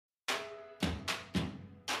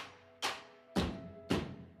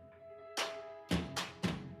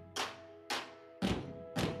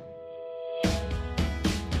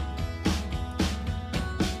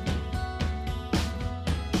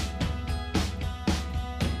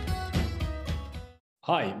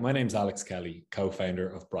Hi, my name's Alex Kelly, co-founder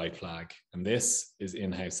of Bright Flag, and this is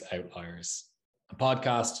In-House Outliers, a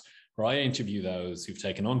podcast where I interview those who've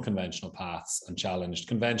taken unconventional paths and challenged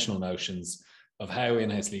conventional notions of how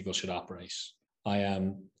in-house legal should operate. I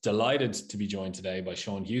am delighted to be joined today by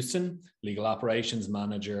Sean Houston, Legal Operations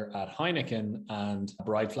Manager at Heineken and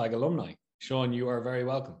Bright Flag alumni. Sean, you are very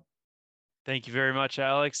welcome. Thank you very much,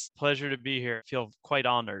 Alex. Pleasure to be here. I feel quite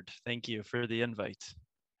honored. Thank you for the invite.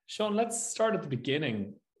 Sean, let's start at the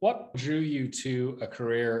beginning. What drew you to a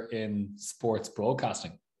career in sports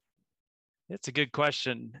broadcasting? It's a good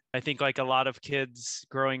question. I think like a lot of kids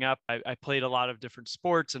growing up, I played a lot of different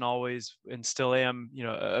sports and always and still am,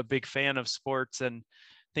 a big fan of sports. And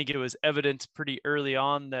I think it was evident pretty early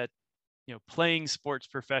on that, playing sports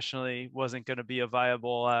professionally wasn't going to be a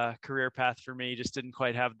viable career path for me. Just didn't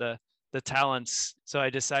quite have the talents. So I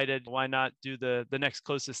decided why not do the next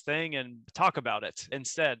closest thing and talk about it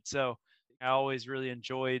instead. So I always really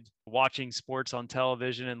enjoyed watching sports on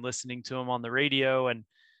television and listening to them on the radio and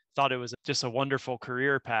thought it was just a wonderful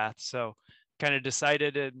career path. So kind of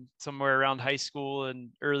decided in somewhere around high school and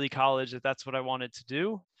early college that that's what I wanted to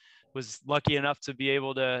do. Was lucky enough to be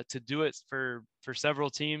able to do it for several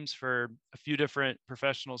teams for a few different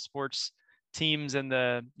professional sports teams in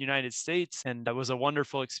the United States. And that was a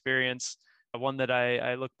wonderful experience, one that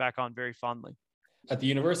I look back on very fondly. At the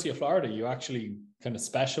University of Florida, you actually kind of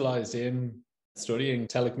specialized in studying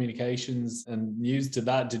telecommunications and news.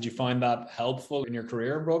 Did you find that helpful in your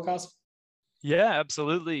career in broadcast? Yeah,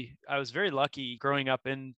 absolutely. I was very lucky growing up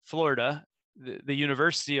in Florida. The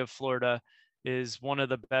University of Florida is one of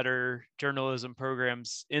the better journalism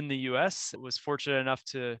programs in the US. I was fortunate enough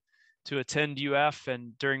to attend UF,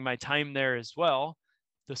 and during my time there as well,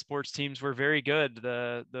 the sports teams were very good.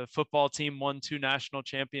 The football team won 2 national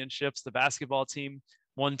championships, the basketball team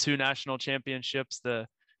won 2 national championships, the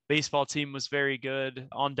baseball team was very good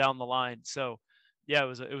on down the line. So yeah,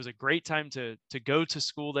 it was a great time to go to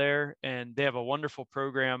school there, and they have a wonderful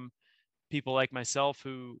program. People like myself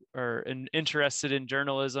who are interested in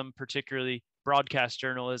journalism, particularly broadcast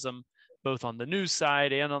journalism, both on the news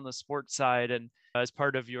side and on the sports side. And as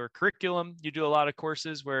part of your curriculum, you do a lot of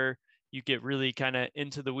courses where you get really kind of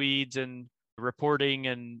into the weeds and reporting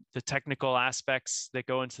and the technical aspects that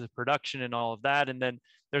go into the production and all of that. And then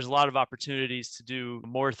there's a lot of opportunities to do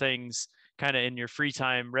more things kind of in your free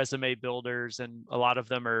time, resume builders, and a lot of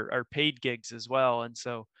them are paid gigs as well. And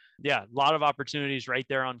so, yeah, a lot of opportunities right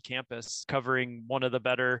there on campus covering one of the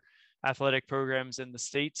better athletic programs in the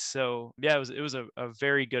States. So yeah, it was a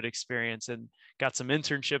very good experience and got some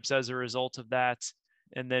internships as a result of that.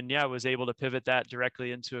 And then, yeah, I was able to pivot that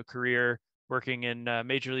directly into a career working in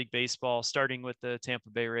Major League Baseball, starting with the Tampa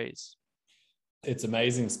Bay Rays. It's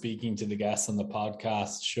amazing speaking to the guests on the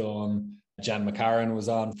podcast. Sean, Jen McCarron was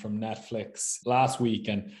on from Netflix last week,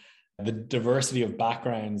 and the diversity of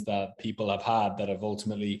backgrounds that people have had that have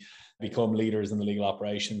ultimately become leaders in the legal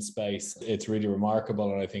operations space. It's really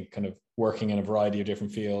remarkable. And I think kind of working in a variety of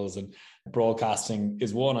different fields and broadcasting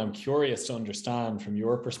is one. I'm curious to understand from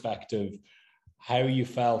your perspective how you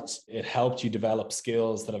felt it helped you develop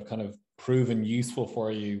skills that have kind of proven useful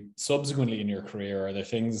for you subsequently in your career. Are there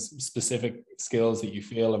things, specific skills that you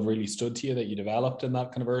feel have really stood to you that you developed in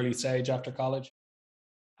that kind of early stage after college?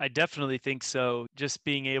 I definitely think so. Just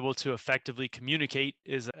being able to effectively communicate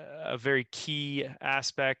is a very key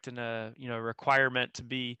aspect and a requirement to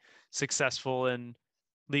be successful in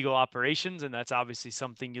legal operations, and that's obviously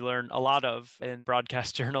something you learn a lot of in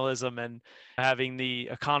broadcast journalism. And having the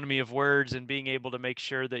economy of words and being able to make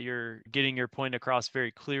sure that you're getting your point across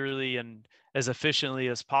very clearly and as efficiently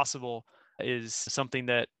as possible is something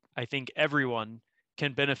that I think everyone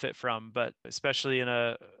can benefit from, but especially in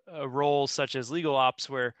a role such as legal ops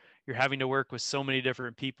where you're having to work with so many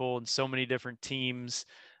different people and so many different teams.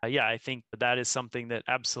 Yeah, I think that is something that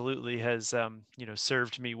absolutely has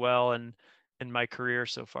served me well and in my career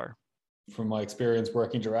so far. From my experience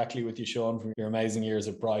working directly with you, Sean, from your amazing years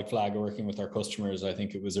at Bright Flag working with our customers, I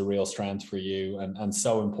think it was a real strength for you and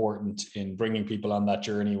so important in bringing people on that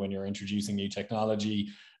journey when you're introducing new technology,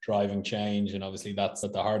 driving change. And obviously that's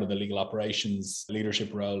at the heart of the legal operations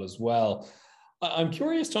leadership role as well. I'm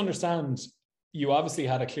curious to understand, you obviously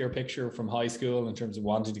had a clear picture from high school in terms of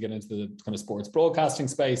wanting to get into the kind of sports broadcasting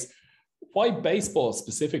space. Why baseball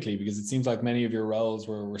specifically? Because it seems like many of your roles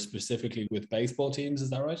were specifically with baseball teams. Is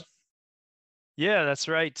that right? Yeah, that's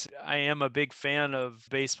right. I am a big fan of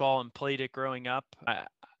baseball and played it growing up.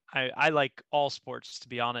 I like all sports, to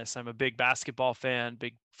be honest. I'm a big basketball fan,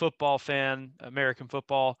 big football fan, American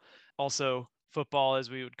football, also football, as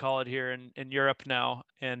we would call it here in Europe now,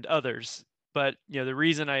 and others. But the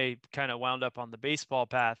reason I kind of wound up on the baseball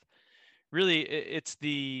path really it's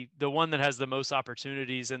the one that has the most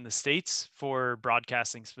opportunities in the States for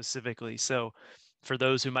broadcasting specifically. So for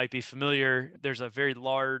those who might be familiar, there's a very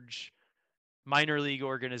large minor league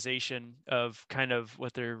organization of kind of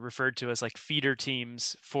what they're referred to as like feeder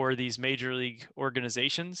teams for these major league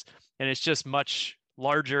organizations. And it's just much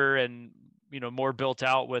larger and, more built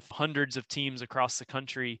out with hundreds of teams across the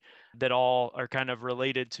country that all are kind of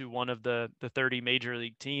related to one of the 30 major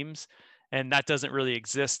league teams. And that doesn't really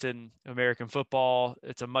exist in American football.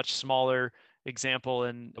 It's a much smaller example.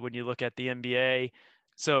 And when you look at the NBA,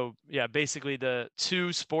 so yeah, basically the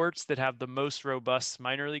two sports that have the most robust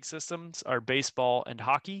minor league systems are baseball and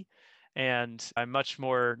hockey. And I'm much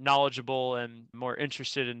more knowledgeable and more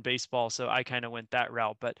interested in baseball. So I kind of went that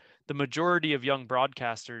route. But the majority of young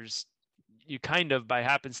broadcasters, you kind of by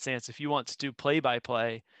happenstance, if you want to do play by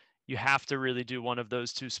play, you have to really do one of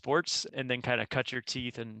those two sports and then kind of cut your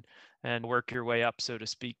teeth and work your way up, so to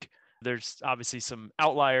speak. There's obviously some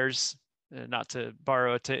outliers, not to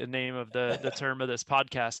borrow a name of the term of this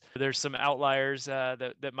podcast. There's some outliers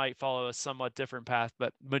that might follow a somewhat different path,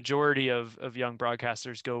 but majority of young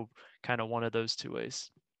broadcasters go kind of one of those two ways.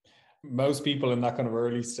 Most people in that kind of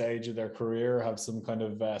early stage of their career have some kind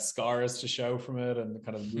of scars to show from it and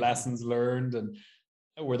kind of lessons learned. And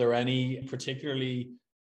were there any particularly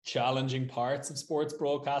challenging parts of sports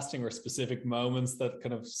broadcasting or specific moments that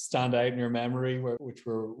kind of stand out in your memory which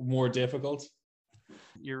were more difficult?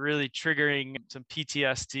 You're really triggering some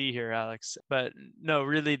PTSD here, Alex. But no,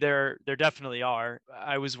 really, there definitely are.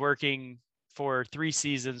 I was working for 3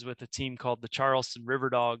 seasons with a team called the Charleston River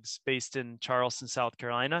Dogs, based in Charleston, South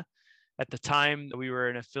Carolina. At the time, we were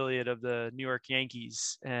an affiliate of the New York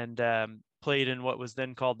Yankees and played in what was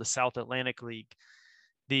then called the South Atlantic League.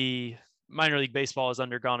 The minor league baseball has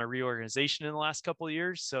undergone a reorganization in the last couple of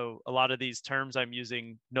years. So a lot of these terms I'm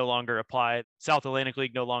using no longer apply. South Atlantic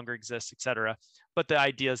League no longer exists, et cetera. But the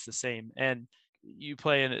idea is the same. And you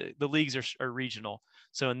play in the leagues are regional.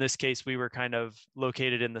 So in this case, we were kind of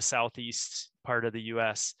located in the southeast part of the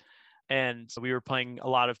US. And so we were playing a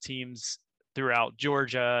lot of teams throughout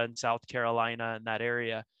Georgia and South Carolina and that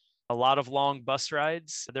area. A lot of long bus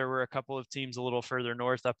rides. There were a couple of teams a little further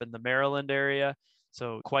north up in the Maryland area.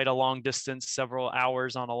 So quite a long distance, several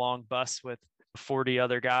hours on a long bus with 40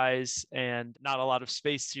 other guys and not a lot of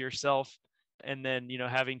space to yourself. And then,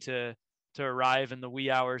 having to arrive in the wee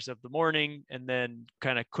hours of the morning and then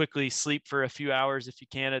kind of quickly sleep for a few hours if you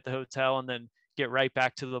can at the hotel and then get right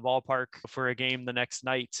back to the ballpark for a game the next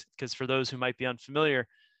night. Because for those who might be unfamiliar,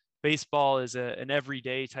 baseball is an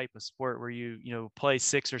everyday type of sport where you play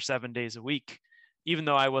 6 or 7 days a week. Even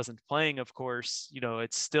though I wasn't playing, of course,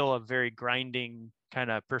 it's still a very grinding kind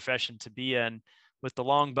of profession to be in with the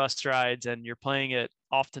long bus rides, and you're playing at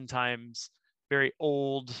oftentimes very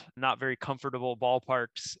old, not very comfortable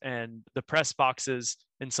ballparks. And the press boxes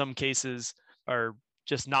in some cases are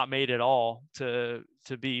just not made at all to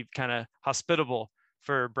be kind of hospitable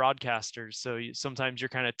for broadcasters. So sometimes you're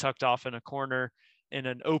kind of tucked off in a corner in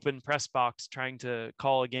an open press box trying to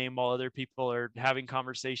call a game while other people are having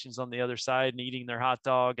conversations on the other side and eating their hot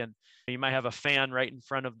dog. And you might have a fan right in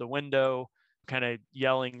front of the window kind of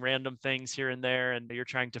yelling random things here and there, and you're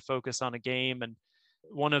trying to focus on a game. And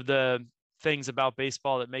one of the things about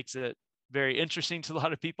baseball that makes it very interesting to a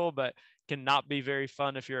lot of people, but can not be very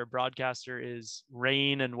fun if you're a broadcaster, is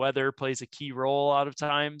rain and weather plays a key role a lot of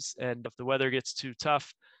times. And if the weather gets too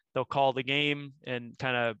tough, they'll call the game and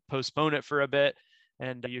kind of postpone it for a bit.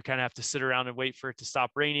 And you kind of have to sit around and wait for it to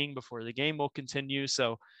stop raining before the game will continue.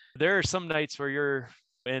 So there are some nights where you're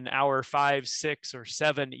in hour 5, 6, or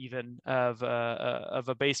 7 even of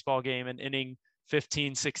a baseball game, and inning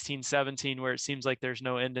 15, 16, 17, where it seems like there's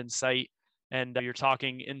no end in sight. And you're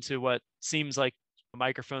talking into what seems like a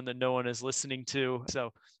microphone that no one is listening to.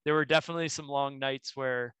 So there were definitely some long nights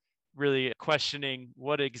where really questioning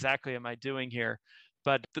what exactly am I doing here?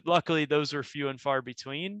 But luckily, those were few and far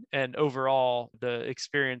between. And overall, the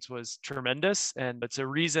experience was tremendous. And it's a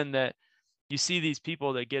reason that you see these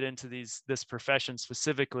people that get into this profession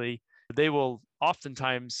specifically, they will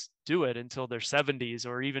oftentimes do it until their 70s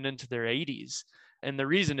or even into their 80s. And the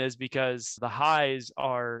reason is because the highs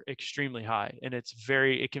are extremely high, and it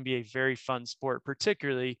can be a very fun sport,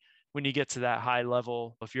 particularly when you get to that high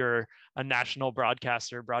level. If you're a national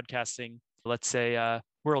broadcaster broadcasting, let's say,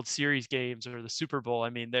 World Series games or the Super Bowl,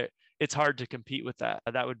 I mean, it's hard to compete with that.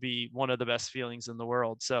 That would be one of the best feelings in the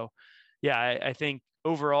world. So yeah, I think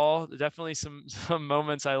overall, definitely some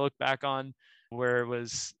moments I look back on where it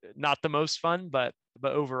was not the most fun, but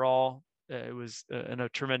overall, it was a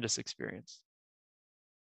tremendous experience.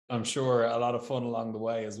 I'm sure a lot of fun along the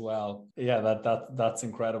way as well. Yeah, that's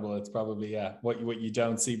incredible. It's probably what you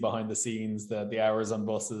don't see behind the scenes, the hours on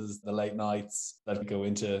buses, the late nights that go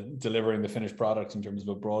into delivering the finished product in terms of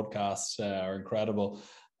a broadcast are incredible.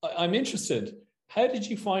 I'm interested. How did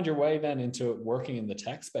you find your way then into working in the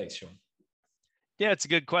tech space, Sean? Yeah, it's a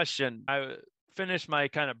good question. I finished my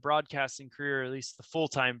kind of broadcasting career, at least the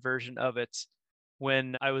full-time version of it,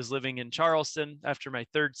 when I was living in Charleston after my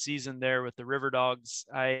third season there with the River Dogs.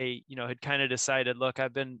 I, had kind of decided, look,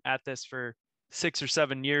 I've been at this for 6 or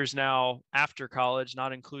 7 years now after college,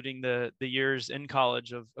 not including the years in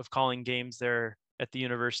college of calling games there at the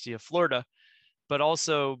University of Florida. But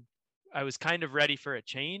also I was kind of ready for a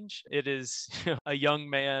change. It is a young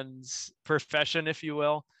man's profession, if you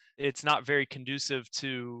will. It's not very conducive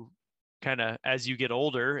to kind of as you get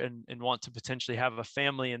older and want to potentially have a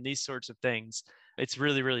family and these sorts of things. It's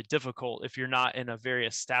really, really difficult if you're not in a very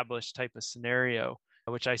established type of scenario,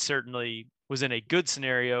 which I certainly was in a good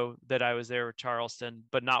scenario that I was there with Charleston,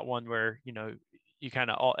 but not one where, you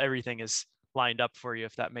kind of everything is lined up for you,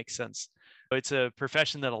 if that makes sense. It's a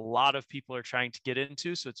profession that a lot of people are trying to get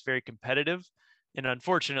into, so it's very competitive. And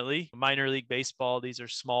unfortunately, minor league baseball, these are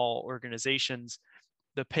small organizations.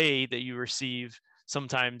 The pay that you receive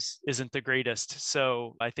sometimes isn't the greatest.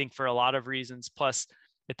 So I think for a lot of reasons, plus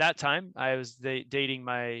at that time, I was dating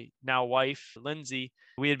my now wife, Lindsay.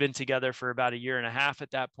 We had been together for about a year and a half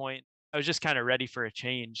at that point. I was just kind of ready for a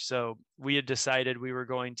change. So we had decided we were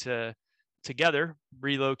going to together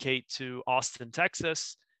relocate to Austin,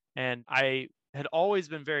 Texas. And I had always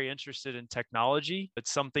been very interested in technology.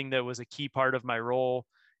 It's something that was a key part of my role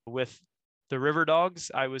with the River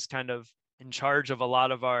Dogs. I was kind of in charge of a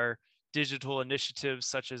lot of our digital initiatives,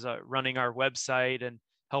 such as running our website and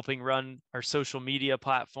helping run our social media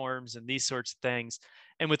platforms and these sorts of things.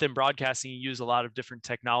 And within broadcasting, you use a lot of different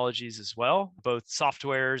technologies as well, both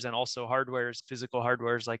softwares and also hardwares, physical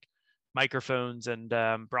hardwares like microphones and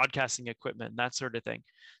broadcasting equipment and that sort of thing.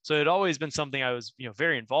 So it had always been something I was,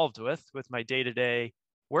 very involved with my day-to-day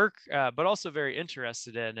work, but also very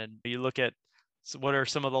interested in. And you look at what are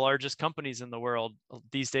some of the largest companies in the world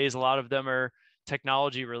these days? A lot of them are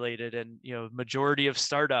technology related, and majority of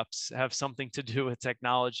startups have something to do with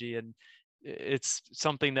technology, and it's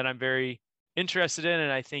something that I'm very interested in,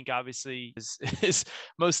 and I think obviously is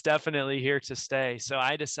most definitely here to stay. So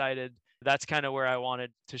I decided that's kind of where I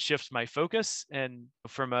wanted to shift my focus, and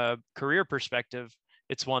from a career perspective,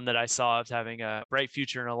 it's one that I saw as having a bright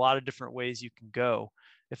future in a lot of different ways you can go,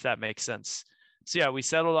 if that makes sense. So yeah, we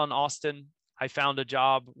settled on Austin. I found a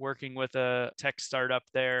job working with a tech startup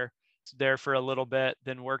there for a little bit,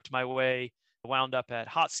 then worked my way, wound up at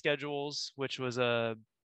Hot Schedules, which was a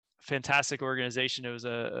fantastic organization. It was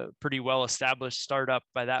a pretty well-established startup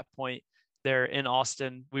by that point there in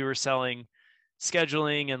Austin. We were selling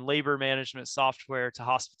scheduling and labor management software to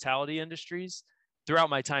hospitality industries. Throughout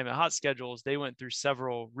my time at Hot Schedules, they went through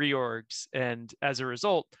several reorgs. And as a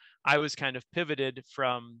result, I was kind of pivoted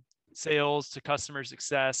from sales to customer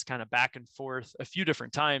success, kind of back and forth a few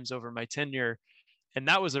different times over my tenure. And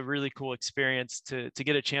that was a really cool experience to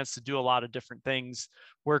get a chance to do a lot of different things,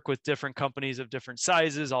 work with different companies of different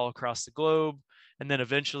sizes all across the globe. And then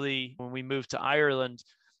eventually, when we moved to Ireland,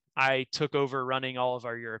 I took over running all of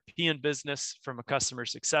our European business from a customer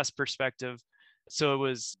success perspective. So it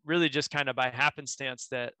was really just kind of by happenstance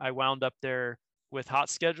that I wound up there with Hot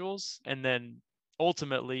Schedules, and then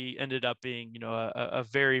ultimately ended up being, a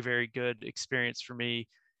very, very good experience for me.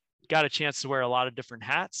 Got a chance to wear a lot of different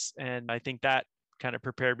hats. And I think that kind of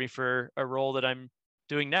prepared me for a role that I'm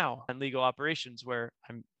doing now in legal operations, where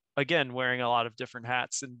I'm again wearing a lot of different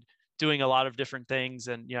hats and doing a lot of different things.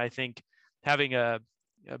 And I think having a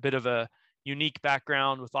bit of a unique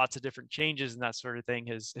background with lots of different changes and that sort of thing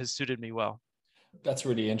has suited me well. That's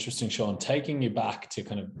really interesting, Sean. Taking you back to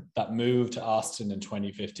kind of that move to Austin in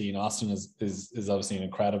 2015. Austin is obviously an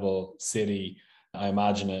incredible city. I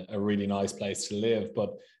imagine a really nice place to live,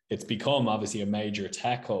 but it's become obviously a major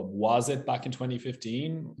tech hub. Was it back in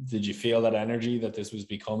 2015? Did you feel that energy that this was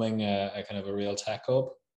becoming a kind of a real tech hub?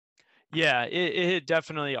 Yeah, it had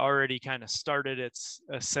definitely already kind of started its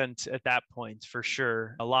ascent at that point, for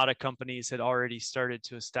sure. A lot of companies had already started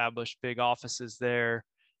to establish big offices there,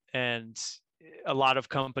 and a lot of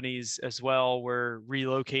companies as well were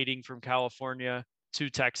relocating from California to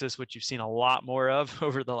Texas, which you've seen a lot more of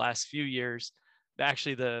over the last few years.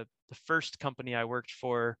 Actually, the first company I worked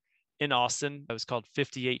for in Austin, that was called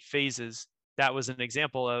 58 Phases. That was an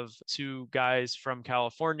example of two guys from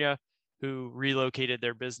California who relocated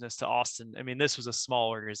their business to Austin. I mean, this was a small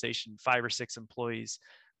organization, 5 or 6 employees,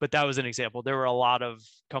 but that was an example. There were a lot of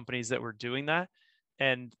companies that were doing that.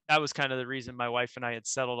 And that was kind of the reason my wife and I had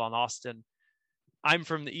settled on Austin. I'm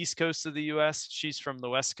from the East Coast of the US. She's from the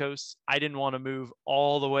West Coast. I didn't want to move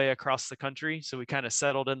all the way across the country. So we kind of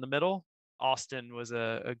settled in the middle. Austin was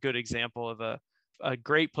a good example of a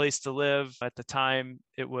great place to live. At the time,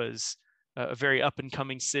 it was a very up and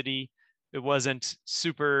coming city. It wasn't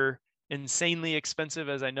super insanely expensive,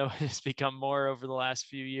 as I know it's become more over the last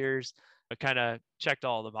few years. It kind of checked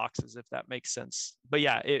all the boxes, if that makes sense. But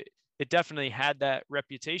yeah, it definitely had that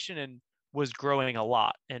reputation and was growing a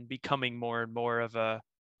lot and becoming more and more of a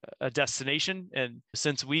destination. And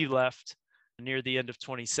since we left near the end of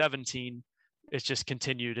 2017, it's just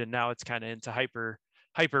continued, and now it's kind of into hyper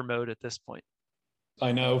mode at this point.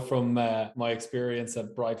 I know from my experience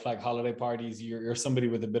at Bright Flag holiday parties, you're somebody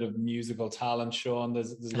with a bit of musical talent, Sean.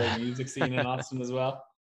 There's a great music scene in Austin as well.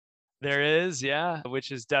 There is, yeah,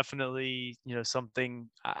 which is definitely, something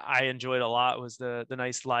I enjoyed a lot was the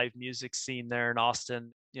nice live music scene there in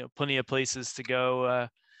Austin. Plenty of places to go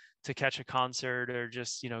to catch a concert or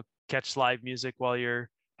just, catch live music while you're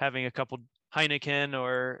having a couple Heineken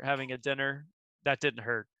or having a dinner. That didn't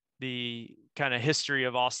hurt. The kind of history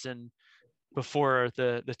of Austin before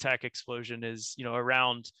the tech explosion is,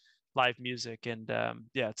 around live music. And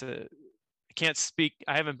yeah, I can't speak.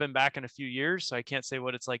 I haven't been back in a few years, so I can't say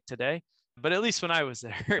what it's like today. But at least when I was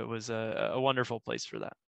there, it was a wonderful place for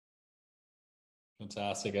that.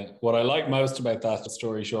 Fantastic. And what I like most about that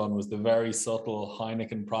story, Sean, was the very subtle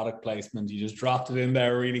Heineken product placement. You just dropped it in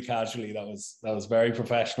there really casually. That was very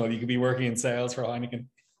professional. You could be working in sales for Heineken.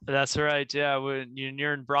 That's right. Yeah. When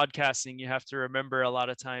you're in broadcasting, you have to remember a lot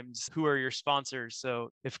of times who are your sponsors. So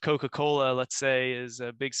if Coca-Cola, let's say, is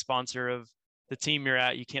a big sponsor of the team you're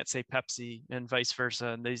at, you can't say Pepsi and vice versa,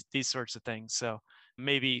 and these sorts of things. So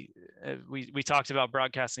maybe we talked about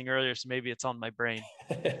broadcasting earlier, so maybe it's on my brain.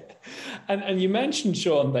 and you mentioned,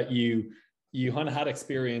 Sean, that you kind of had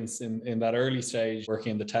experience in that early stage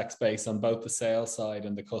working in the tech space on both the sales side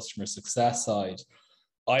and the customer success side.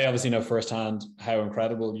 I obviously know firsthand how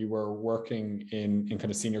incredible you were working in kind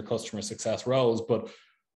of senior customer success roles, but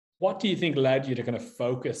what do you think led you to kind of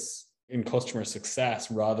focus in customer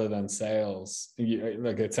success rather than sales?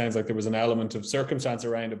 Like, it sounds like there was an element of circumstance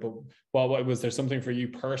around it, but what was there something for you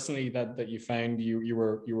personally that you found you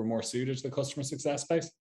were more suited to the customer success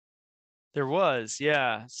space? There was,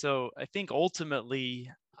 yeah. So I think ultimately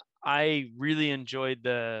I really enjoyed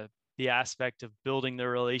the aspect of building the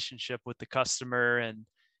relationship with the customer and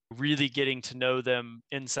really getting to know them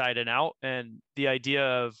inside and out. And the idea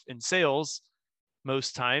of in sales,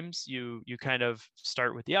 most times you kind of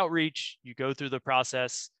start with the outreach, you go through the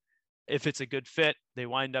process. If it's a good fit, they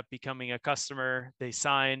wind up becoming a customer, they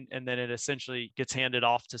sign, and then it essentially gets handed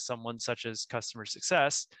off to someone such as customer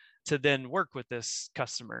success to then work with this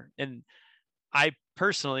customer. And I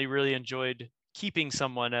personally really enjoyed keeping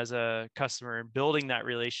someone as a customer and building that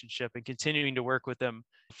relationship and continuing to work with them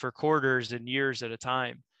for quarters and years at a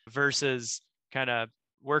time versus kind of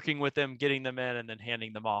working with them, getting them in, and then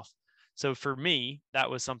handing them off. So for me, that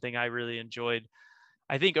was something I really enjoyed.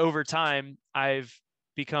 I think over time, I've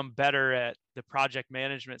become better at the project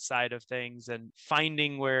management side of things and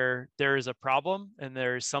finding where there is a problem and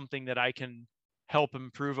there is something that I can help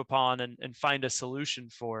improve upon and find a solution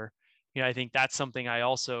for. I think that's something I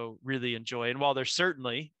also really enjoy. And while there's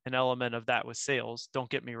certainly an element of that with sales, don't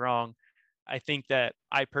get me wrong, I think that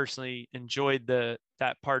I personally enjoyed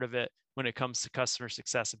that part of it when it comes to customer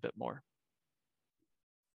success a bit more.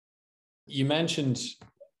 You mentioned,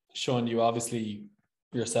 Sean, you obviously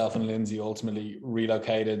yourself and Lindsay ultimately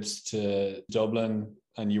relocated to Dublin,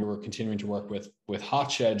 and you were continuing to work with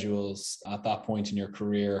Hot Schedules at that point in your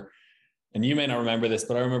career. And you may not remember this,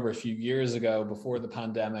 but I remember a few years ago before the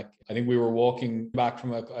pandemic, I think we were walking back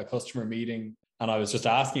from a customer meeting and I was just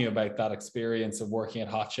asking about that experience of working at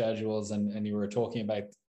Hot Schedules. And you were talking about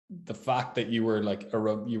the fact that you were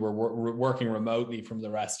working remotely from the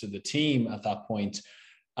rest of the team at that point.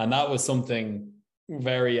 And that was something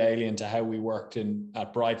very alien to how we worked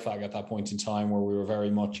at Bright Flag at that point in time, where we were very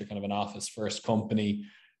much a kind of an office first company.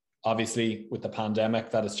 Obviously, with the pandemic,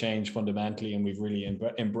 that has changed fundamentally, and we've really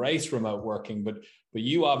embraced remote working. But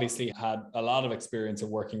you obviously had a lot of experience of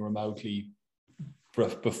working remotely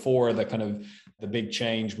before the big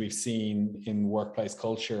change we've seen in workplace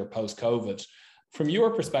culture post-COVID. From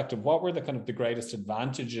your perspective, what were the greatest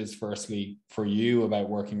advantages, firstly, for you about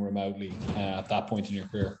working remotely at that point in your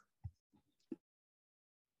career?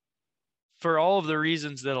 For all of the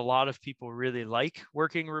reasons that a lot of people really like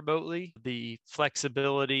working remotely, the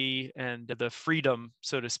flexibility and the freedom,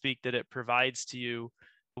 so to speak, that it provides to you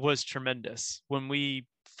was tremendous. When we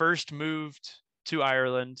first moved to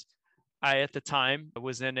Ireland, I, at the time,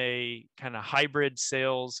 was in a kind of hybrid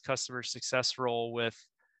sales customer success role with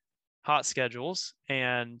Hot Schedules.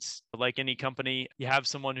 And like any company, you have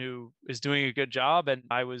someone who is doing a good job. And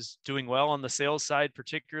I was doing well on the sales side,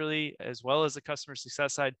 particularly, as well as the customer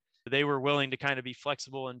success side. They were willing to kind of be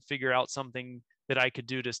flexible and figure out something that I could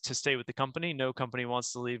do to stay with the company. No company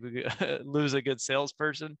wants to lose a good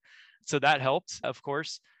salesperson. So that helped, of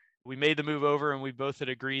course. We made the move over and we both had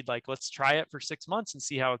agreed, like, let's try it for 6 months and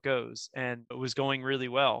see how it goes. And it was going really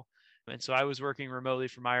well. And so I was working remotely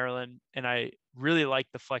from Ireland, and I really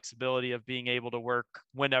liked the flexibility of being able to work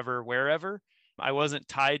whenever, wherever. I wasn't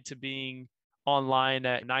tied to being online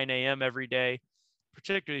at 9 a.m. every day,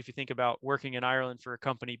 particularly if you think about working in Ireland for a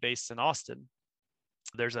company based in Austin.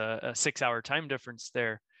 There's a 6-hour time difference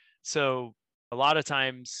there. So a lot of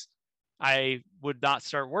times I would not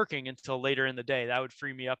start working until later in the day. That would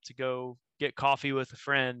free me up to go get coffee with a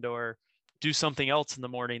friend or do something else in the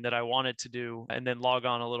morning that I wanted to do, and then log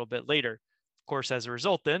on a little bit later. Of course, as a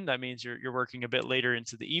result, then that means you're working a bit later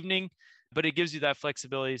into the evening, but it gives you that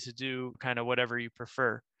flexibility to do kind of whatever you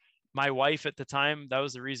prefer. My wife at the time, that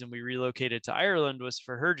was the reason we relocated to Ireland, was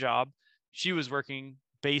for her job. She was working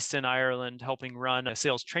based in Ireland, helping run a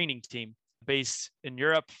sales training team based in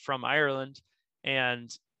Europe from Ireland. And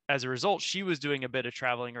as a result, she was doing a bit of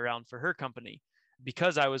traveling around for her company.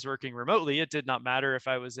 Because I was working remotely, it did not matter if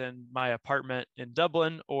I was in my apartment in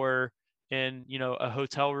Dublin or in, a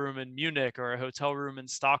hotel room in Munich or a hotel room in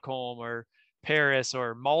Stockholm or Paris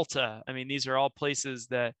or Malta. I mean, these are all places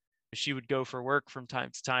that she would go for work from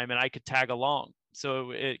time to time, and I could tag along.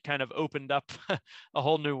 So it kind of opened up a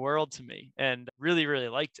whole new world to me, and really, really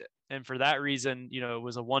liked it. And for that reason, it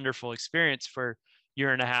was a wonderful experience for a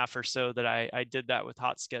year and a half or so that I did that with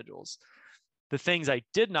Hot Schedules. The things I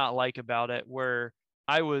did not like about it were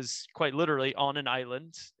I was quite literally on an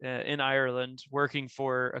island in Ireland working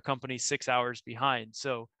for a company 6 hours behind.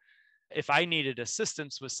 So if I needed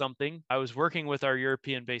assistance with something, I was working with our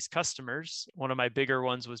European based customers. One of my bigger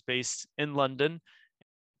ones was based in London.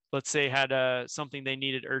 Let's say had something they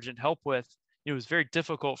needed urgent help with. It was very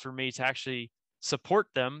difficult for me to actually support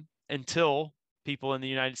them until people in the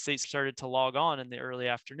United States started to log on in the early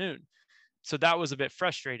afternoon. So that was a bit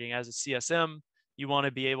frustrating. As a CSM, you want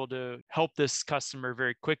to be able to help this customer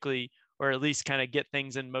very quickly, or at least kind of get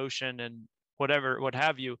things in motion and whatever, what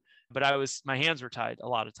have you. But my hands were tied a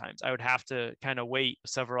lot of times. I would have to kind of wait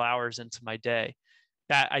several hours into my day.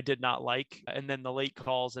 That I did not like. And then the late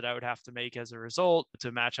calls that I would have to make as a result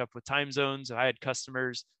to match up with time zones. I had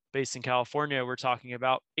customers based in California. We're talking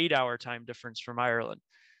about 8-hour time difference from Ireland.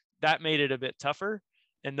 That made it a bit tougher.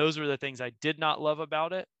 And those were the things I did not love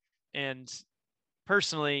about it. And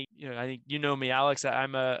personally, I think me, Alex,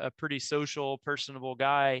 I'm a pretty social, personable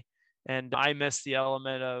guy. And I miss the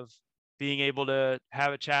element of being able to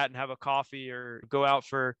have a chat and have a coffee or go out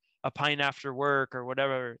for a pint after work or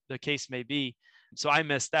whatever the case may be. So I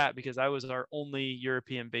missed that because I was our only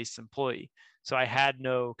European based employee. So I had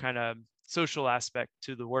no kind of social aspect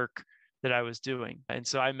to the work that I was doing. And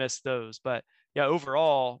so I missed those. But yeah,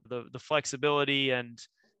 overall, the flexibility and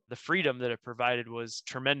the freedom that it provided was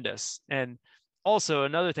tremendous. And also,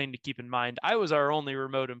 another thing to keep in mind, I was our only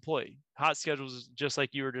remote employee. Hot Schedules, just like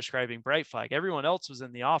you were describing Bright Flag, everyone else was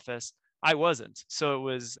in the office. I wasn't. So it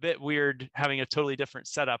was a bit weird having a totally different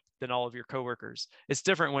setup than all of your coworkers. It's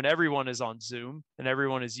different when everyone is on Zoom and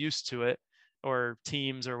everyone is used to it, or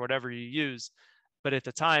Teams or whatever you use. But at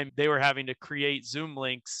the time, they were having to create Zoom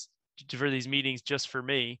links for these meetings just for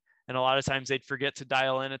me. And a lot of times they'd forget to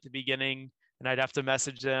dial in at the beginning, and I'd have to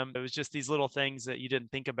message them. It was just these little things that you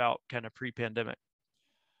didn't think about kind of pre-pandemic.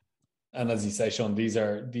 And as you say, Sean, these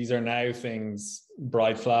are now things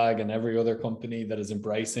Bright Flag and every other company that is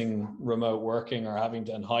embracing remote working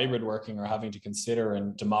and hybrid working are having to consider,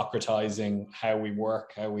 and democratizing how we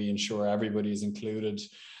work, how we ensure everybody is included.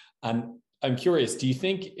 And I'm curious, do you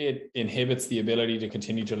think it inhibits the ability to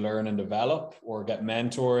continue to learn and develop or get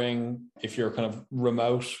mentoring if you're kind of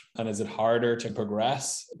remote? And is it harder to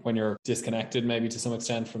progress when you're disconnected maybe to some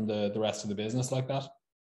extent from the rest of the business like that?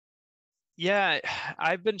 Yeah,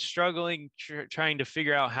 I've been struggling trying to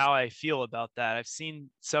figure out how I feel about that. I've seen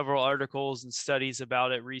several articles and studies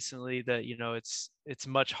about it recently that, it's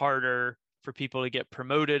much harder for people to get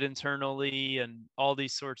promoted internally and all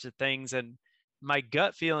these sorts of things. And my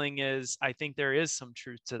gut feeling is I think there is some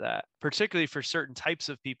truth to that, particularly for certain types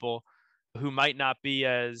of people who might not be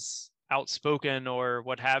as outspoken or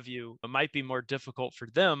what have you. It might be more difficult for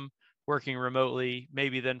them working remotely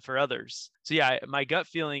maybe than for others. So yeah, my gut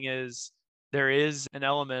feeling is there is an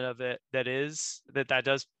element of it that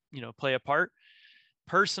does, play a part.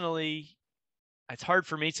 Personally, It's hard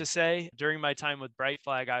for me to say. During my time with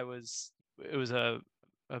Brightflag, it was a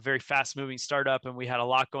very fast moving startup and we had a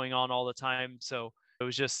lot going on all the time. So it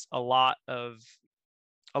was just a lot of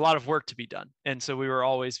work to be done. And so we were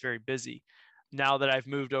always very busy. Now that I've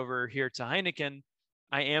moved over here to Heineken,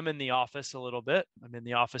 I am in the office a little bit. I'm in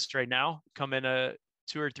the office right now, come in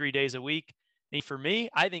 2 or 3 days a week. And for me,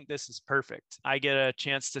 I think this is perfect. I get a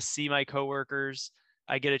chance to see my coworkers.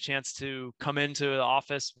 I get a chance to come into the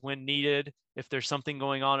office when needed. If there's something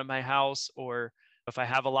going on at my house, or if I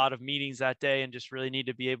have a lot of meetings that day and just really need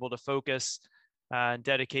to be able to focus and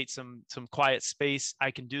dedicate some quiet space,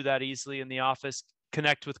 I can do that easily in the office,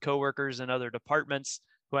 connect with coworkers in other departments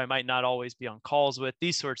who I might not always be on calls with.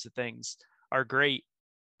 These sorts of things are great,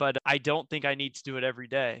 but I don't think I need to do it every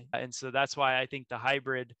day. And so that's why I think the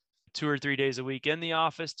hybrid 2 or 3 days a week in the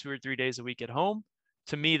office, 2 or 3 days a week at home,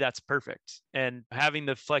 to me, that's perfect. And having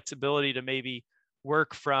the flexibility to maybe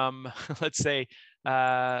work from, let's say,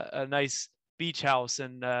 a nice beach house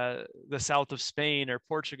in the south of Spain or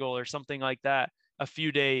Portugal or something like that, a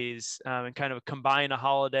few days, and kind of combine a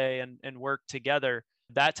holiday and work together.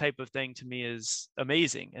 That type of thing to me is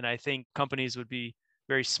amazing. And I think companies would be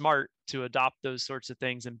very smart to adopt those sorts of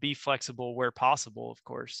things and be flexible where possible, of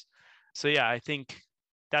course. So yeah, I think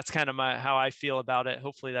that's kind of how I feel about it.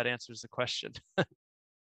 Hopefully that answers the question.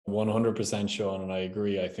 100%, Sean, and I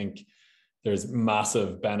agree. I think there's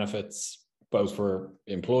massive benefits both for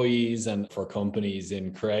employees and for companies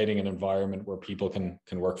in creating an environment where people can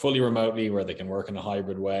work fully remotely, where they can work in a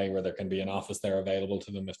hybrid way, where there can be an office there available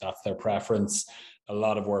to them if that's their preference. A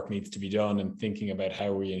lot of work needs to be done in thinking about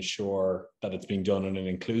how we ensure that it's being done in an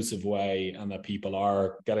inclusive way and that people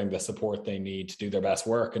are getting the support they need to do their best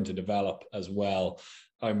work and to develop as well.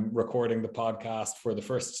 I'm recording the podcast for the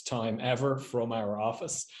first time ever from our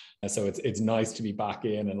office. So it's nice to be back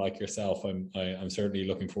in, and like yourself, I'm certainly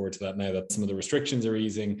looking forward to that now that some of the restrictions are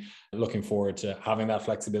easing. Looking forward to having that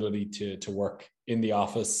flexibility to work in the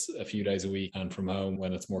office a few days a week and from home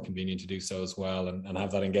when it's more convenient to do so as well, and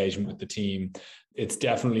have that engagement with the team. It's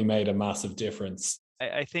definitely made a massive difference.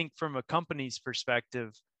 I think from a company's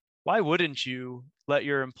perspective, why wouldn't you let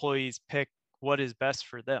your employees pick what is best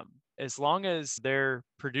for them? As long as they're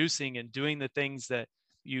producing and doing the things that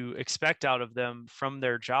you expect out of them from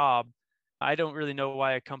their job, I don't really know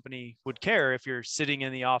why a company would care if you're sitting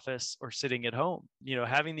in the office or sitting at home. You know,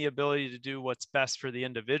 having the ability to do what's best for the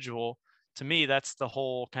individual, to me, that's the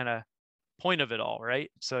whole kind of point of it all, right?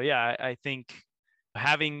 So yeah, I think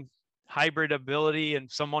having hybrid ability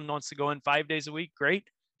and someone wants to go in 5 days a week, great.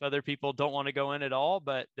 If other people don't want to go in at all,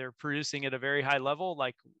 but they're producing at a very high level,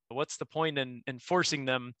 like what's the point in forcing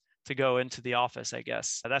them to go into the office, I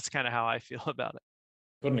guess. That's kind of how I feel about it.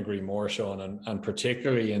 Couldn't agree more, Sean, and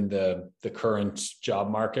particularly in the current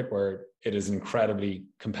job market where it is incredibly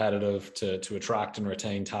competitive to attract and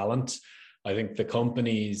retain talent. I think the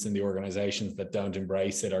companies and the organizations that don't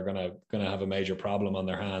embrace it are going to have a major problem on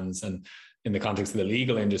their hands. And in the context of the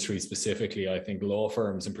legal industry specifically, I think law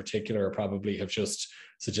firms in particular probably have just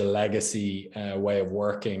such a legacy way of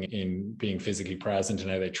working in being physically present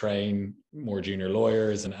and how they train more junior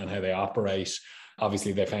lawyers and how they operate.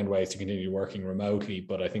 Obviously, they found ways to continue working remotely,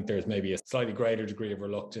 but I think there's maybe a slightly greater degree of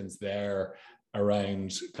reluctance there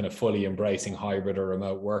around kind of fully embracing hybrid or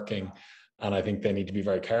remote working. And I think they need to be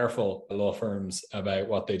very careful, law firms, about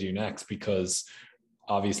what they do next, because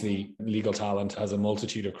obviously legal talent has a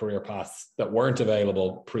multitude of career paths that weren't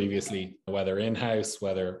available previously, whether in-house,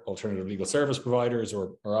 whether alternative legal service providers,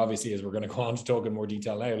 or obviously, as we're going to go on to talk in more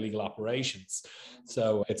detail now, legal operations.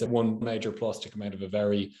 So it's one major plus to come out of a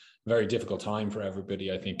very, very difficult time for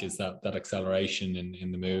everybody, I think, is that acceleration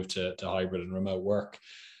in the move to hybrid and remote work.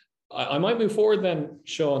 I might move forward then,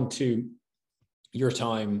 Sean, to your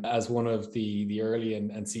time as one of the early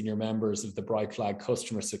and senior members of the Brightflag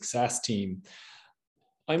customer success team.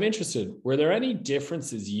 I'm interested, were there any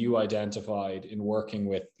differences you identified in working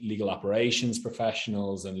with legal operations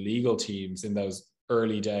professionals and legal teams in those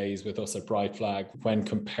early days with us at Brightflag when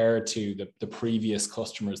compared to the previous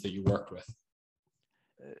customers that you worked with?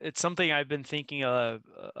 It's something I've been thinking a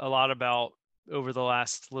lot about over the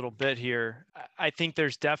last little bit here. I think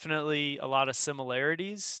there's definitely a lot of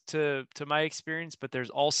similarities to my experience, but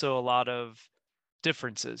there's also a lot of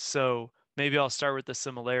differences. So maybe I'll start with the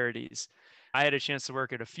similarities. I had a chance to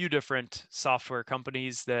work at a few different software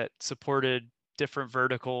companies that supported different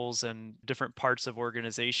verticals and different parts of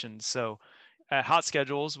organizations. So at Hot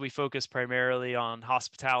Schedules, we focus primarily on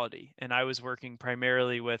hospitality, and I was working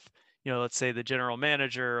primarily with, let's say the general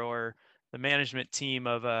manager or the management team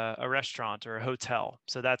of a restaurant or a hotel.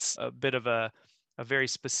 So that's a bit of a very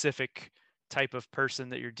specific type of person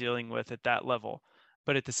that you're dealing with at that level.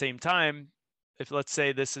 But at the same time, if let's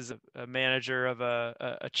say this is a manager of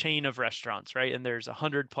a chain of restaurants, right? And there's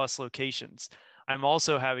 100+ locations. I'm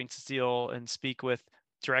also having to deal and speak with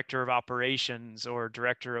director of operations or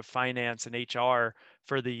director of finance and HR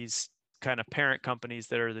for these kind of parent companies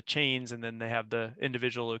that are the chains, and then they have the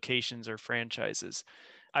individual locations or franchises.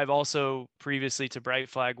 I've also previously to Bright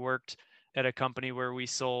Flag worked at a company where we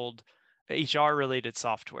sold HR related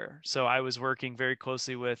software. So I was working very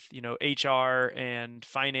closely with, HR and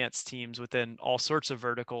finance teams within all sorts of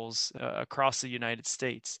verticals across the United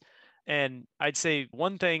States. And I'd say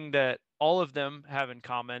one thing that all of them have in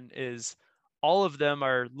common is all of them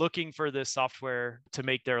are looking for this software to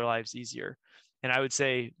make their lives easier. And I would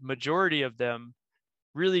say majority of them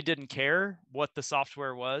really didn't care what the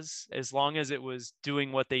software was, as long as it was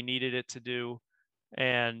doing what they needed it to do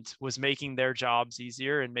and was making their jobs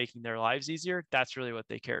easier and making their lives easier. That's really what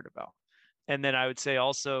they cared about. And then I would say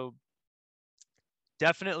also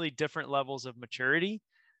definitely different levels of maturity.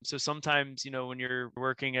 So sometimes, when you're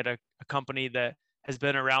working at a company that has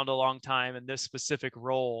been around a long time, and this specific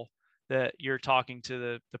role that you're talking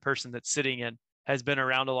to the person that's sitting in has been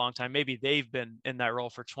around a long time, maybe they've been in that role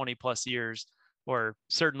for 20+ years, or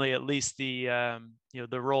certainly at least the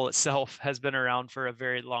role itself has been around for a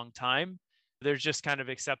very long time. There's just kind of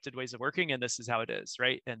accepted ways of working, and this is how it is,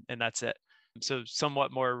 right? And that's it. So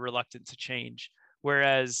somewhat more reluctant to change.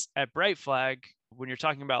 Whereas at Bright Flag, when you're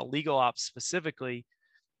talking about legal ops specifically,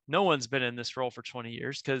 no one's been in this role for 20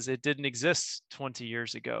 years because it didn't exist 20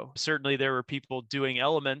 years ago. Certainly there were people doing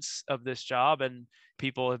elements of this job, and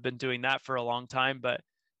people have been doing that for a long time, but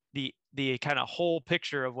the kind of whole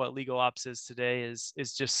picture of what legal ops is today is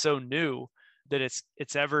just so new that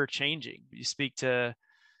it's ever changing. You speak to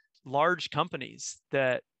large companies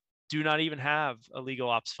that do not even have a legal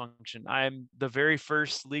ops function. I'm the very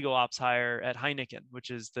first legal ops hire at Heineken,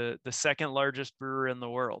 which is the second largest brewer in the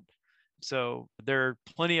world. So there are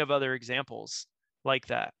plenty of other examples like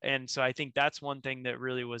that. And so I think that's one thing that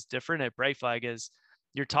really was different at Bright Flag is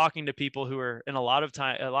you're talking to people who are in a lot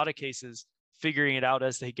of cases figuring it out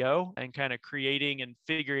as they go and kind of creating and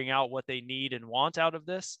figuring out what they need and want out of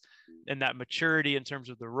this. And that maturity in terms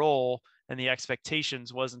of the role and the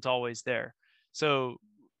expectations wasn't always there. So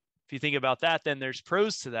if you think about that, then there's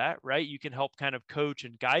pros to that, right? You can help kind of coach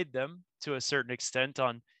and guide them to a certain extent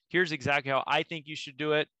on here's exactly how I think you should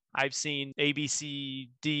do it. I've seen A, B, C,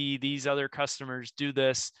 D, these other customers do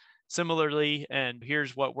this similarly, and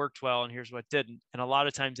here's what worked well and here's what didn't. And a lot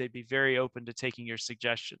of times they'd be very open to taking your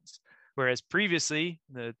suggestions. Whereas previously,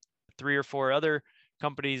 the 3 or 4 other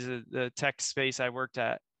companies, the tech space I worked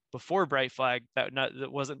at before Bright Flag, that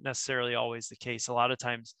wasn't necessarily always the case. A lot of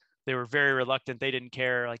times they were very reluctant. They didn't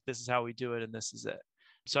care, like, this is how we do it and this is it.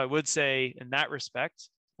 So I would say in that respect,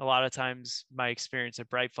 a lot of times my experience at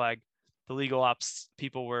Bright Flag, the legal ops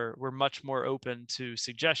people were much more open to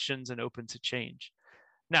suggestions and open to change.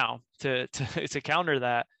 Now, to counter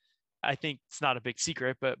that, I think it's not a big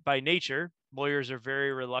secret, but by nature, lawyers are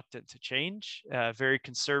very reluctant to change, very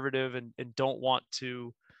conservative, and don't want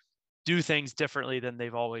to do things differently than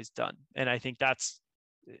they've always done. And I think that's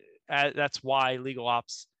why legal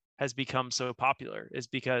ops has become so popular, is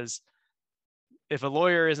because if a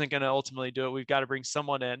lawyer isn't going to ultimately do it, we've got to bring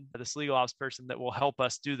someone in, this legal ops person, that will help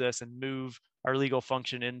us do this and move our legal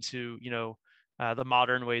function into, the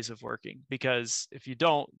modern ways of working. Because if you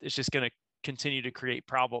don't, it's just going to continue to create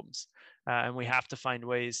problems. And we have to find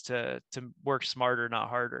ways to work smarter, not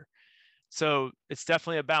harder. So it's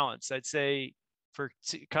definitely a balance. I'd say for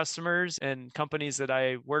customers and companies that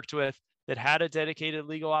I worked with that had a dedicated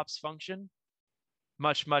legal ops function,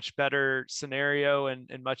 much, much better scenario and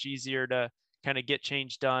much easier to kind of get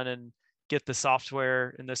change done and get the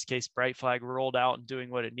software, in this case, Bright Flag, rolled out and doing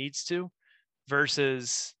what it needs to,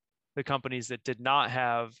 versus the companies that did not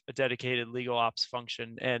have a dedicated legal ops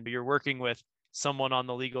function. And you're working with someone on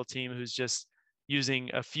the legal team who's just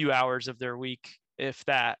using a few hours of their week, if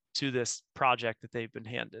that, to this project that they've been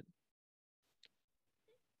handed.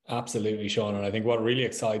 Absolutely, Sean. And I think what really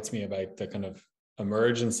excites me about the kind of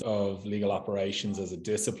emergence of legal operations as a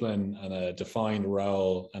discipline and a defined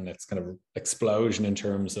role, and its kind of explosion in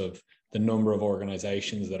terms of the number of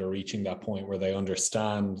organizations that are reaching that point where they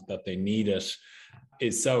understand that they need it,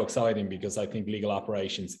 is so exciting, because I think legal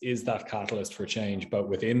operations is that catalyst for change, both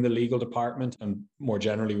within the legal department and more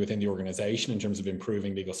generally within the organization in terms of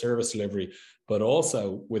improving legal service delivery, but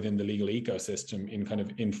also within the legal ecosystem in kind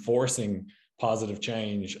of enforcing positive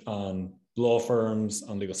change on law firms,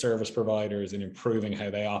 on legal service providers, and improving how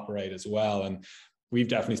they operate as well. And we've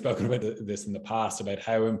definitely spoken about this in the past, about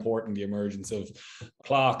how important the emergence of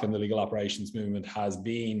CLOC and the legal operations movement has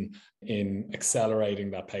been in accelerating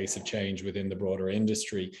that pace of change within the broader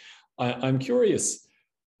industry. I'm curious,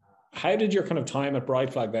 how did your kind of time at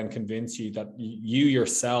Brightflag then convince you that you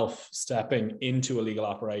yourself stepping into a legal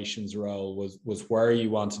operations role was where you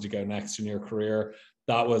wanted to go next in your career?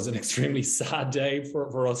 That was an extremely sad day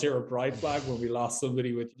for us here at Brightflag when we lost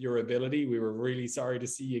somebody with your ability. We were really sorry to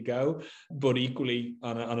see you go, but equally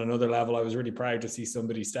on another level, I was really proud to see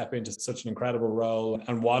somebody step into such an incredible role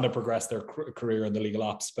and want to progress their career in the legal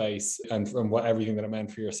ops space, and from what everything that it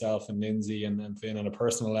meant for yourself and Lindsay and Finn on a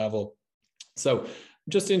personal level. So I'm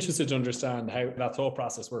just interested to understand how that thought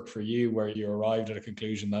process worked for you, where you arrived at a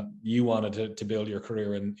conclusion that you wanted to build your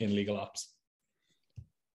career in legal ops.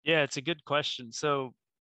 Yeah, it's a good question. So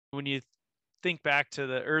when you think back to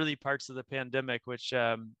the early parts of the pandemic, which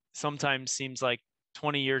sometimes seems like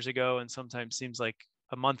 20 years ago and sometimes seems like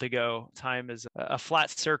a month ago, time is a flat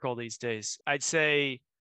circle these days. I'd say,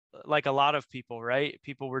 like a lot of people, right?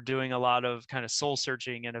 People were doing a lot of kind of soul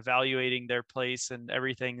searching and evaluating their place and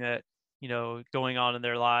everything that, going on in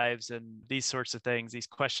their lives and these sorts of things, these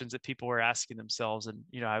questions that people were asking themselves. And,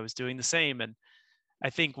 I was doing the same. And I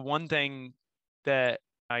think one thing that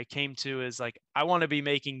I came to is like, I want to be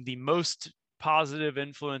making the most positive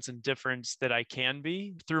influence and difference that I can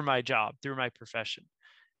be through my job, through my profession.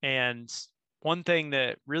 And one thing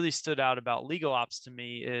that really stood out about legal ops to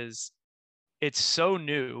me is it's so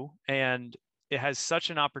new and it has such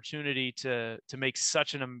an opportunity to make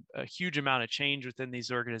such a huge amount of change within these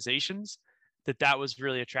organizations that was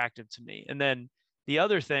really attractive to me. And then the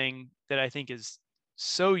other thing that I think is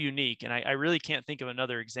so unique, and I really can't think of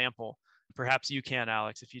another example. Perhaps you can,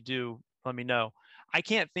 Alex. If you do, let me know. I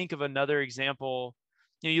can't think of another example.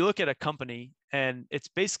 You look at a company and it's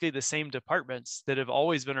basically the same departments that have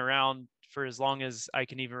always been around for as long as I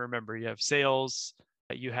can even remember. You have sales,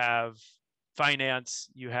 you have finance,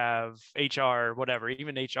 you have HR, whatever.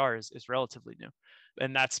 Even HR is relatively new.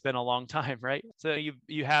 And that's been a long time, right? So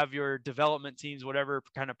you have your development teams, whatever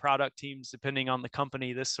kind of product teams, depending on the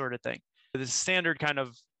company, this sort of thing. The standard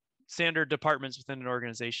departments within an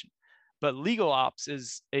organization. But legal ops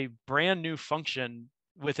is a brand new function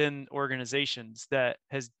within organizations that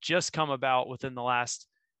has just come about within the last,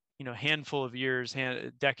 handful of years,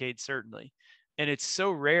 decades, certainly. And it's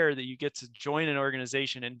so rare that you get to join an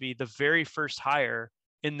organization and be the very first hire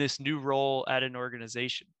in this new role at an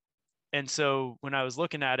organization. And so when I was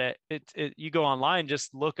looking at it, you go online,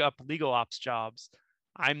 just look up legal ops jobs.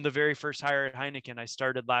 I'm the very first hire at Heineken. I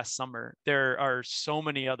started last summer. There are so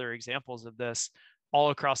many other examples of this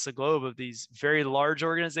all across the globe, of these very large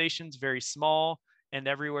organizations, very small, and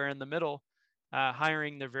everywhere in the middle,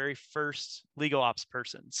 hiring their very first legal ops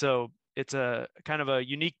person. So it's a kind of a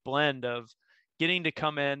unique blend of getting to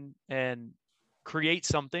come in and create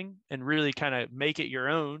something and really kind of make it your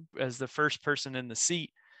own as the first person in the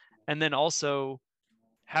seat. And then also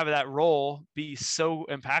have that role be so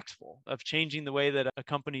impactful of changing the way that a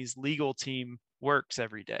company's legal team works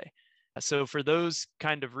every day. So for those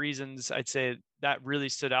kind of reasons, I'd say that really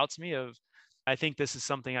stood out to me I think this is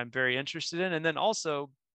something I'm very interested in. And then also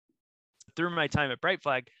through my time at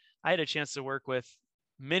Brightflag, I had a chance to work with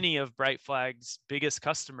many of Brightflag's biggest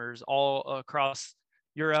customers all across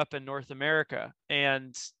Europe and North America.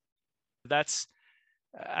 And that's,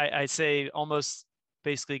 I say, almost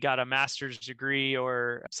basically got a master's degree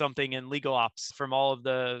or something in legal ops from all of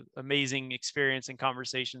the amazing experience and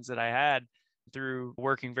conversations that I had through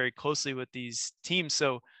working very closely with these teams.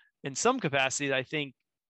 So in some capacity, I think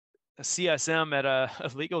a CSM at a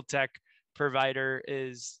legal tech provider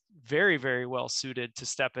is very, very well suited to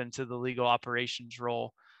step into the legal operations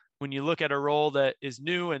role. When you look at a role that is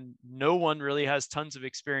new and no one really has tons of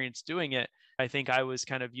experience doing it, I think I was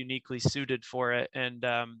kind of uniquely suited for it. And,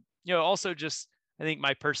 also just, I think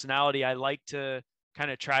my personality, I like to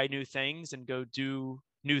kind of try new things and go do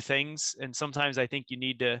new things. And sometimes I think you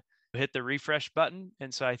need to hit the refresh button.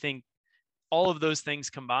 And so I think all of those things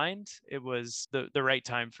combined, it was the right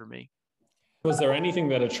time for me. Was there anything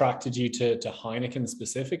that attracted you to Heineken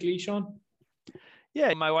specifically, Sean?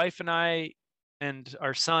 Yeah, my wife and I and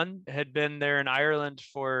our son had been there in Ireland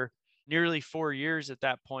for nearly 4 years at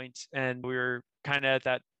that point. And we were kind of at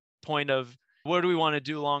that point of, what do we want to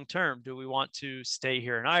do long term? Do we want to stay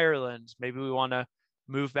here in Ireland? Maybe we want to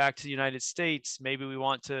move back to the United States. Maybe we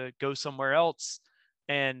want to go somewhere else.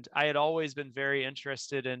 And I had always been very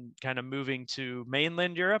interested in kind of moving to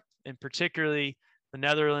mainland Europe, and particularly the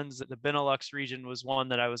Netherlands. The Benelux region was one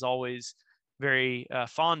that I was always very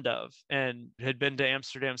fond of, and had been to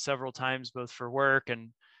Amsterdam several times, both for work and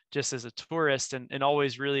just as a tourist, and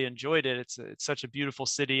always really enjoyed it. It's such a beautiful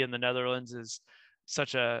city, and the Netherlands is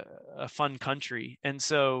such a fun country. And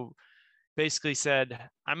so basically said,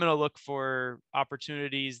 I'm going to look for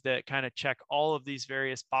opportunities that kind of check all of these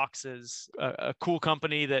various boxes, a cool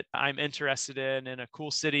company that I'm interested in and a cool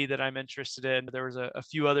city that I'm interested in. There was a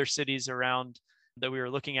few other cities around that we were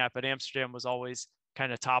looking at, but Amsterdam was always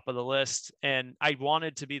kind of top of the list. And I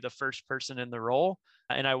wanted to be the first person in the role.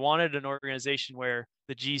 And I wanted an organization where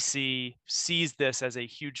the GC sees this as a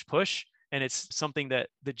huge push, and it's something that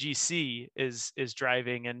the GC is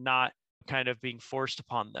driving and not kind of being forced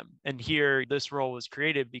upon them. And here, this role was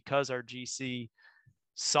created because our GC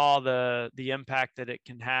saw the impact that it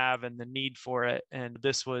can have and the need for it. And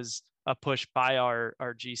this was a push by our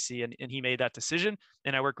GC, and he made that decision.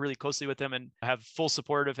 And I work really closely with him and have full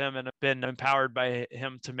support of him and have been empowered by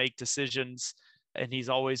him to make decisions. And he's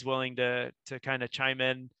always willing to kind of chime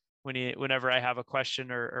in whenever I have a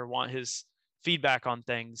question or want his feedback on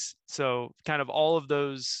things. So kind of all of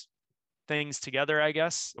those things together, I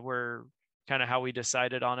guess, were kind of how we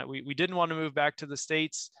decided on it. We didn't want to move back to the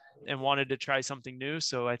States and wanted to try something new.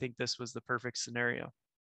 So I think this was the perfect scenario.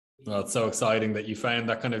 Well, it's so exciting that you found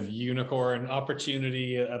that kind of unicorn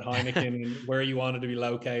opportunity at Heineken and where you wanted to be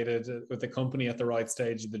located with the company at the right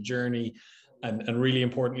stage of the journey. And really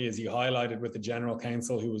importantly, as you highlighted, with the general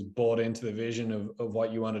counsel who was bought into the vision of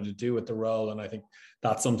what you wanted to do with the role. And I think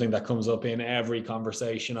that's something that comes up in every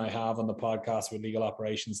conversation I have on the podcast with legal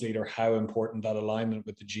operations leader, how important that alignment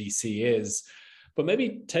with the GC is. But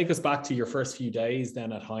maybe take us back to your first few days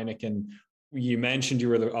then at Heineken. You mentioned you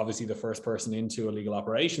were obviously the first person into a legal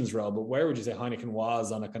operations role, but where would you say Heineken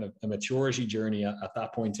was on a kind of a maturity journey at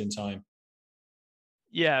that point in time?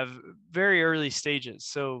 Yeah, very early stages.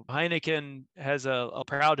 So Heineken has a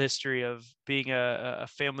proud history of being a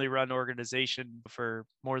family-run organization for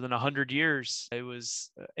more than 100 years. It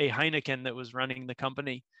was a Heineken that was running the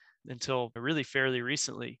company until really fairly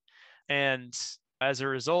recently. And as a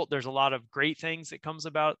result, there's a lot of great things that comes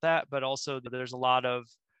about that, but also there's a lot of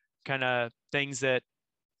kind of things that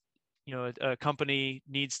a company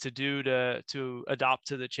needs to do to adopt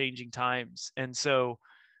to the changing times. And so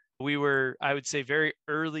we were, I would say, very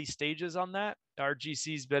early stages on that. Our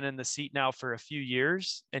GC's been in the seat now for a few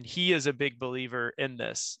years, and he is a big believer in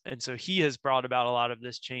this. And so he has brought about a lot of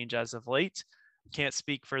this change as of late. Can't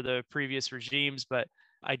speak for the previous regimes, but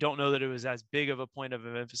I don't know that it was as big of a point of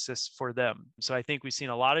emphasis for them. So I think we've seen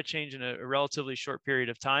a lot of change in a relatively short period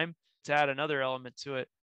of time. To add another element to it,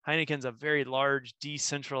 Heineken's a very large,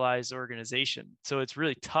 decentralized organization. So it's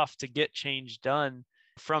really tough to get change done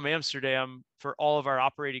from Amsterdam for all of our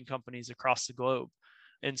operating companies across the globe.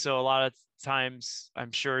 And so a lot of times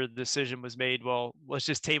I'm sure the decision was made, well, let's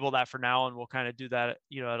just table that for now and we'll kind of do that,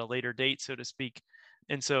 at a later date, so to speak.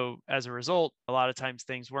 And so as a result, a lot of times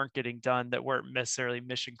things weren't getting done that weren't necessarily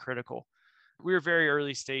mission critical. We were very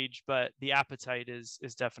early stage, but the appetite is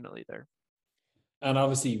definitely there. And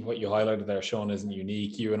obviously what you highlighted there, Sean, isn't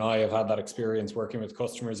unique. You and I have had that experience working with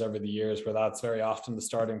customers over the years where that's very often the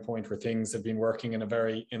starting point, where things have been working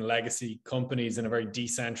in legacy companies in a very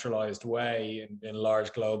decentralized way in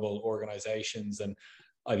large global organizations. And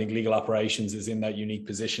I think legal operations is in that unique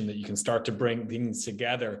position that you can start to bring things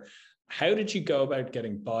together. How did you go about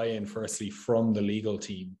getting buy-in, firstly, from the legal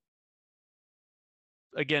team?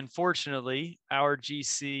 Again, fortunately, our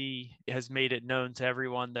GC has made it known to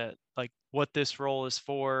everyone that what this role is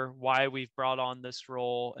for, why we've brought on this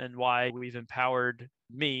role, and why we've empowered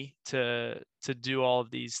me to do all of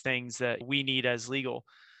these things that we need as legal.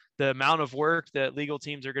 The amount of work that legal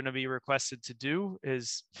teams are going to be requested to do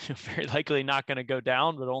is very likely not going to go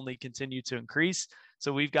down, but only continue to increase.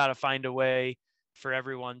 So we've got to find a way for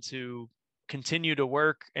everyone to continue to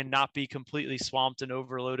work and not be completely swamped and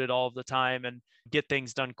overloaded all of the time, and get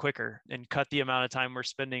things done quicker and cut the amount of time we're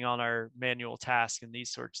spending on our manual tasks and these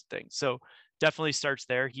sorts of things. So definitely starts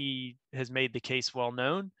there. He has made the case well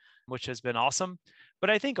known, which has been awesome. But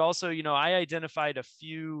I think also, I identified a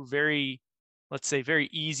few very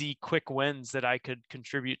easy, quick wins that I could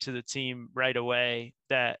contribute to the team right away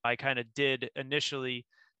that I kind of did initially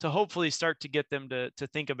to hopefully start to get them to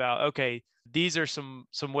think about, okay, these are some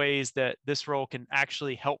ways that this role can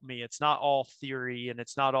actually help me. It's not all theory and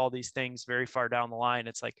it's not all these things very far down the line.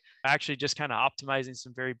 It's like actually just kind of optimizing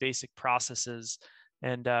some very basic processes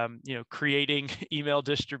and, creating email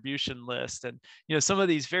distribution lists and, some of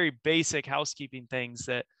these very basic housekeeping things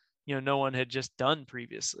that, no one had just done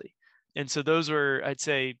previously. And so those were, I'd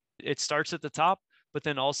say it starts at the top, but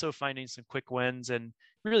then also finding some quick wins and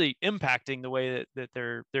really impacting the way that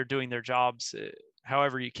they're doing their jobs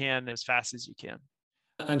however you can, as fast as you can.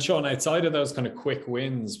 And Sean, outside of those kind of quick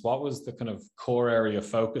wins, what was the kind of core area of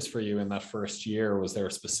focus for you in that first year? Was there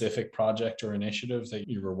a specific project or initiative that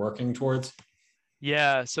you were working towards?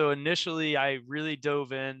 Yeah. So initially I really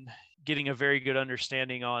dove in. getting a very good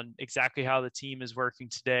understanding on exactly how the team is working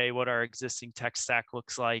today, what our existing tech stack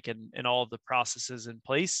looks like, and all of the processes in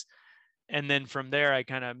place. And then from there, I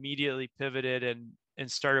kind of immediately pivoted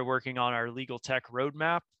and started working on our legal tech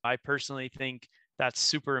roadmap. I personally think that's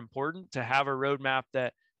super important to have a roadmap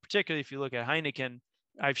that, particularly if you look at Heineken,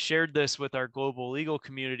 I've shared this with our global legal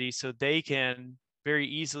community so they can very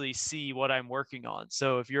easily see what I'm working on.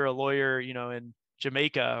 So if you're a lawyer, in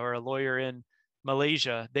Jamaica or a lawyer in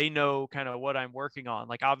Malaysia, they know kind of what I'm working on.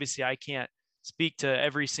 Like, obviously I can't speak to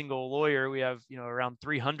every single lawyer. We have, around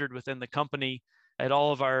 300 within the company at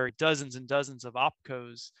all of our dozens and dozens of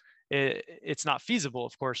opcos. It's not feasible,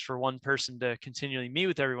 of course, for one person to continually meet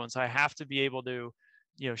with everyone. So I have to be able to,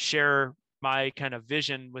 share my kind of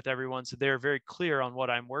vision with everyone so they're very clear on what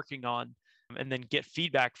I'm working on, and then get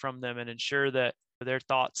feedback from them and ensure that their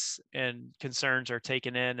thoughts and concerns are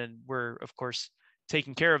taken in. And we're, of course,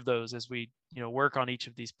 taking care of those as we, work on each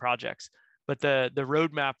of these projects. But the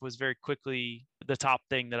roadmap was very quickly the top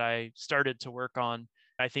thing that I started to work on.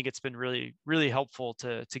 I think it's been really, really helpful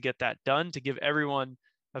to get that done, to give everyone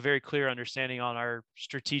a very clear understanding on our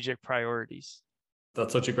strategic priorities.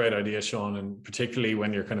 That's such a great idea, Sean, and particularly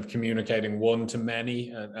when you're kind of communicating one to many,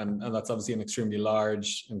 and that's obviously an extremely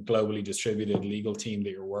large and globally distributed legal team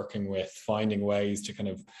that you're working with, finding ways to kind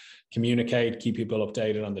of communicate, keep people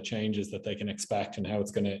updated on the changes that they can expect and how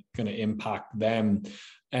it's going to impact them.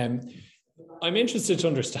 I'm interested to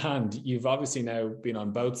understand, you've obviously now been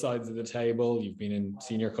on both sides of the table. You've been in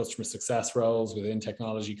senior customer success roles within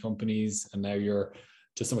technology companies, and now you're,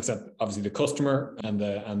 to some extent, obviously the customer and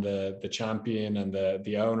the champion and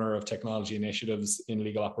the owner of technology initiatives in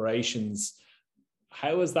legal operations.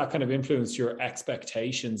 How has that kind of influenced your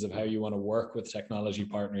expectations of how you want to work with technology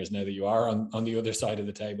partners now that you are on the other side of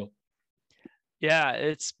the table? Yeah,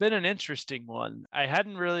 it's been an interesting one. I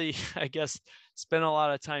hadn't really, I guess, spent a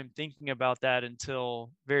lot of time thinking about that until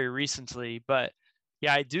very recently. But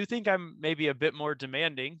yeah, I do think I'm maybe a bit more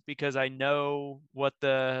demanding because I know what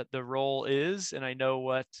the role is, and I know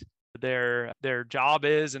what their job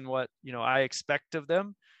is and what, I expect of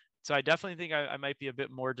them. So I definitely think I might be a bit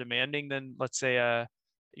more demanding than, let's say,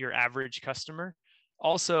 your average customer.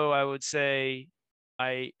 Also, I would say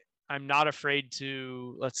I'm not afraid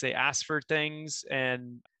to, let's say, ask for things,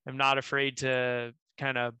 and I'm not afraid to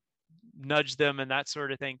kind of nudge them and that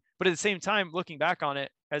sort of thing. But at the same time, looking back on it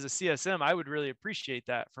as a CSM, I would really appreciate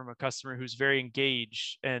that from a customer who's very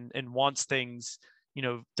engaged and wants things,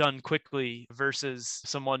 done quickly versus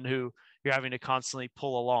someone who you're having to constantly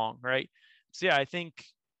pull along, right? So yeah, I think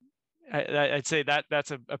I'd say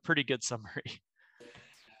that's a pretty good summary.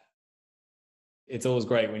 It's always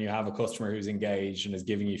great when you have a customer who's engaged and is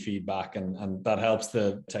giving you feedback, and that helps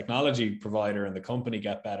the technology provider and the company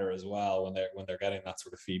get better as well when they're getting that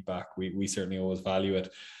sort of feedback. We certainly always value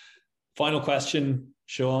it. Final question,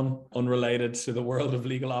 Sean, unrelated to the world of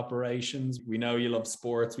legal operations. We know you love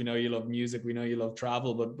sports, we know you love music, we know you love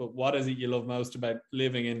travel, but what is it you love most about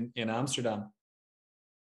living in Amsterdam?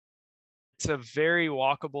 It's a very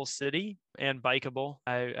walkable city and bikeable.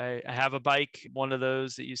 I have a bike, one of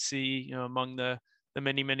those that you see, among the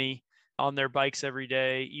many on their bikes every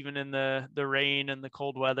day, even in the rain and the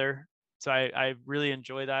cold weather. So I really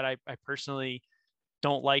enjoy that. I personally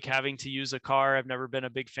don't like having to use a car. I've never been a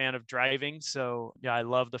big fan of driving. So yeah, I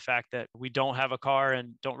love the fact that we don't have a car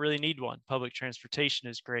and don't really need one. Public transportation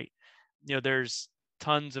is great. There's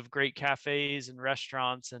tons of great cafes and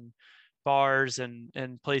restaurants and bars and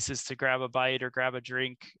places to grab a bite or grab a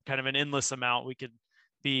drink, kind of an endless amount. We could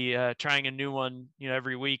be trying a new one,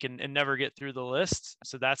 every week and never get through the list.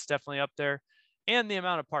 So that's definitely up there. And the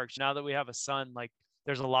amount of parks. Now that we have a son, like,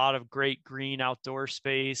 there's a lot of great green outdoor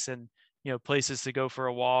space and, places to go for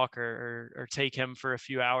a walk or take him for a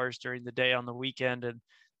few hours during the day on the weekend and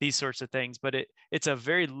these sorts of things. But it's a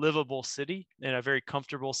very livable city and a very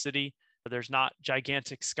comfortable city. There's not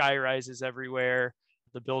gigantic sky rises everywhere.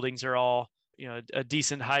 The buildings are all, a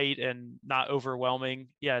decent height and not overwhelming.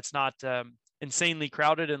 Yeah, it's not insanely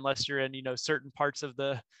crowded unless you're in, certain parts of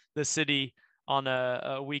the city on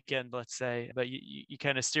a weekend, let's say. But you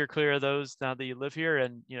kind of steer clear of those now that you live here,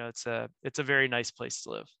 and it's a very nice place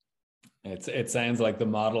to live. It sounds like the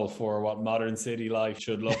model for what modern city life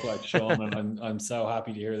should look like, Sean, and I'm so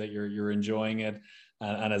happy to hear that you're enjoying it.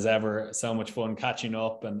 And as ever, so much fun catching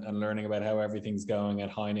up and learning about how everything's going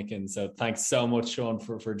at Heineken. So thanks so much, Sean,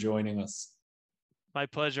 for joining us. My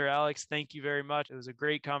pleasure, Alex. Thank you very much. It was a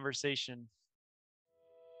great conversation.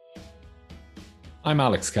 I'm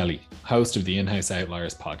Alex Kelly, host of the In-House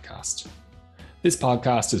Outliers podcast. This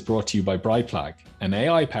podcast is brought to you by Brightflag, an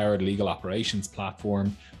AI-powered legal operations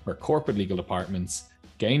platform where corporate legal departments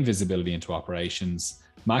gain visibility into operations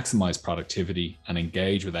maximize productivity, and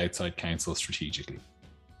engage with outside counsel strategically.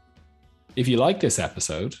 If you like this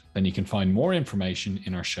episode, then you can find more information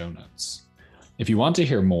in our show notes. If you want to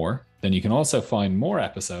hear more, then you can also find more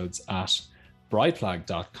episodes at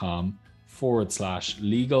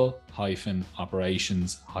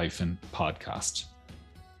brightflag.com/legal-operations-podcast.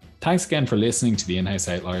 Thanks again for listening to the In-House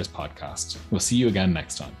Outliers podcast. We'll see you again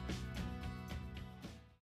next time.